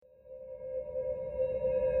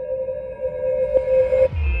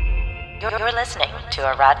You're listening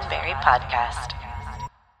to a Roddenberry podcast.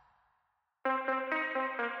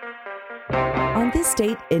 On this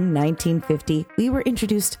date in 1950, we were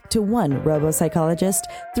introduced to one robo-psychologist,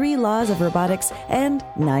 3 laws of robotics, and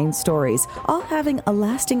 9 stories, all having a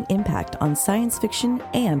lasting impact on science fiction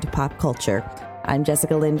and pop culture. I'm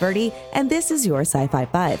Jessica Lynn Verdi, and this is your Sci-Fi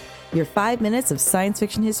 5, your 5 minutes of science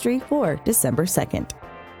fiction history for December 2nd.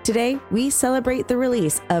 Today, we celebrate the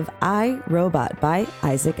release of I, Robot by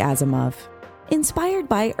Isaac Asimov. Inspired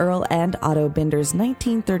by Earl and Otto Binder's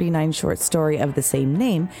 1939 short story of the same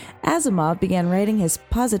name, Asimov began writing his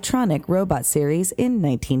positronic robot series in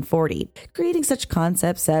 1940, creating such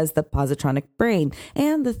concepts as the positronic brain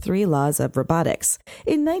and the 3 laws of robotics.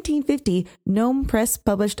 In 1950, Gnome Press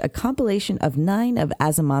published a compilation of 9 of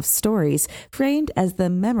Asimov's stories, framed as the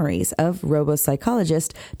memories of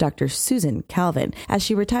robo-psychologist Dr. Susan Calvin, as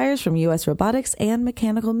she retires from U.S. Robotics and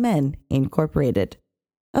Mechanical Men, Incorporated.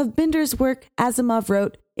 Of Binder's work, Asimov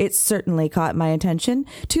wrote, "It certainly caught my attention.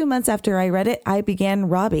 2 months after I read it, I began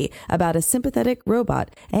Robbie, about a sympathetic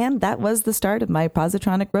robot, and that was the start of my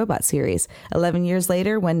positronic robot series. 11 years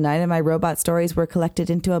later, when 9 of my robot stories were collected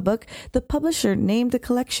into a book, the publisher named the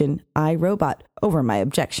collection I, Robot, over my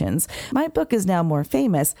objections. My book is now more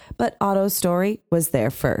famous, but Otto's story was there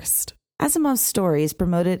first." Asimov's stories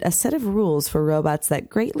promoted a set of rules for robots that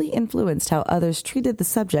greatly influenced how others treated the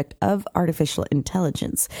subject of artificial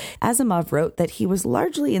intelligence. Asimov wrote that he was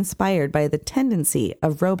largely inspired by the tendency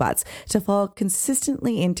of robots to fall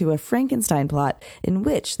consistently into a Frankenstein plot in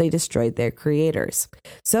which they destroyed their creators.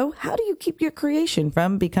 So, how do you keep your creation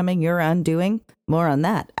from becoming your undoing? More on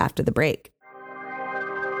that after the break.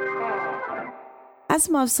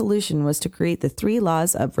 Asimov's solution was to create the 3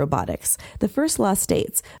 laws of robotics. The first law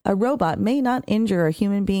states, a robot may not injure a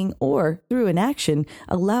human being or, through inaction,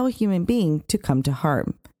 allow a human being to come to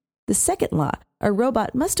harm. The second law, a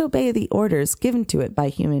robot must obey the orders given to it by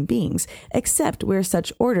human beings, except where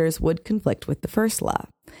such orders would conflict with the first law.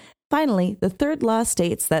 Finally, the third law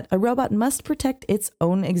states that a robot must protect its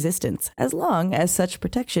own existence, as long as such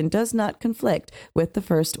protection does not conflict with the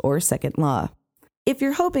first or second law. If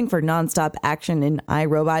you're hoping for nonstop action in I,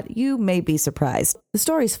 Robot, you may be surprised. The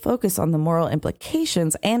stories focus on the moral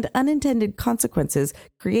implications and unintended consequences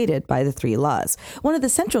created by the 3 laws. One of the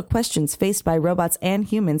central questions faced by robots and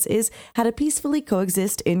humans is how to peacefully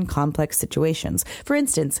coexist in complex situations. For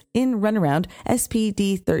instance, in Runaround,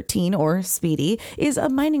 SPD-13, or Speedy, is a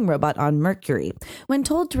mining robot on Mercury. When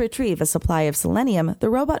told to retrieve a supply of selenium,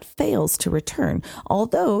 the robot fails to return.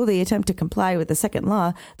 Although they attempt to comply with the second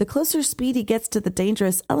law, the closer Speedy gets to the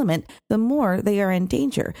dangerous element, the more they are in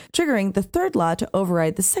danger, triggering the third law to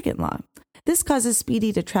override the second law. This causes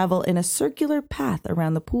Speedy to travel in a circular path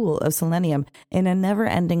around the pool of selenium in a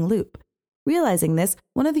never-ending loop. Realizing this,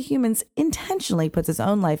 one of the humans intentionally puts his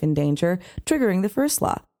own life in danger, triggering the first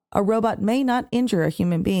law. A robot may not injure a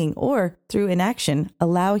human being or, through inaction,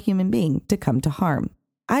 allow a human being to come to harm.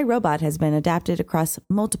 I, Robot has been adapted across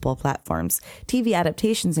multiple platforms. TV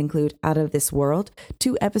adaptations include Out of This World,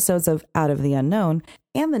 2 episodes of Out of the Unknown,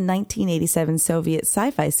 and the 1987 Soviet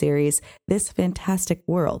sci-fi series, This Fantastic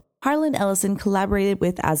World. Harlan Ellison collaborated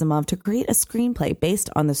with Asimov to create a screenplay based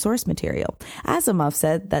on the source material. Asimov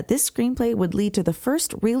said that this screenplay would lead to the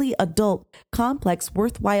first really adult, complex,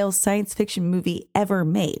 worthwhile science fiction movie ever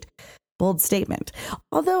made. Bold statement.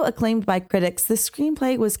 Although acclaimed by critics, the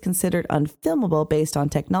screenplay was considered unfilmable based on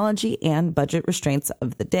technology and budget restraints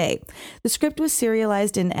of the day. The script was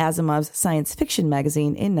serialized in Asimov's science fiction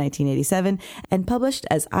magazine in 1987 and published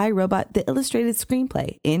as I, Robot, the Illustrated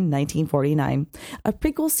Screenplay in 1949. A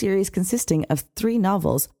prequel series consisting of 3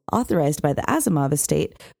 novels, authorized by the Asimov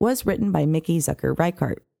estate, was written by Mickey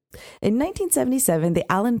Zucker-Reichart. In 1977,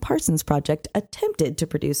 the Alan Parsons Project attempted to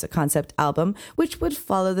produce a concept album which would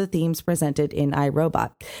follow the themes presented in I,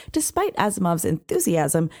 Robot. Despite Asimov's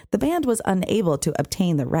enthusiasm, the band was unable to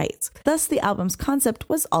obtain the rights. Thus, the album's concept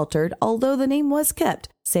was altered, although the name was kept,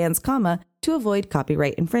 sans comma, to avoid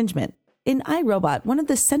copyright infringement. In I, Robot, one of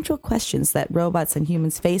the central questions that robots and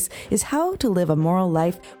humans face is how to live a moral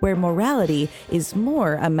life where morality is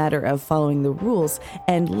more a matter of following the rules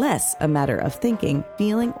and less a matter of thinking,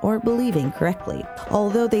 feeling, or believing correctly.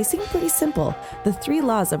 Although they seem pretty simple, the 3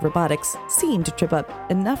 laws of robotics seem to trip up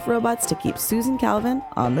enough robots to keep Susan Calvin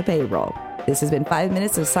on the payroll. This has been 5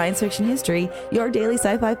 minutes of science fiction history, your daily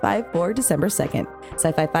Sci-Fi 5 for December 2nd.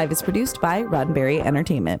 Sci-Fi 5 is produced by Roddenberry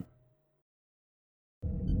Entertainment.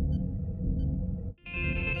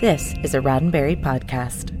 This is a Roddenberry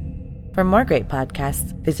podcast. For more great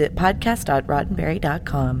podcasts, visit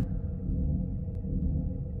podcast.roddenberry.com.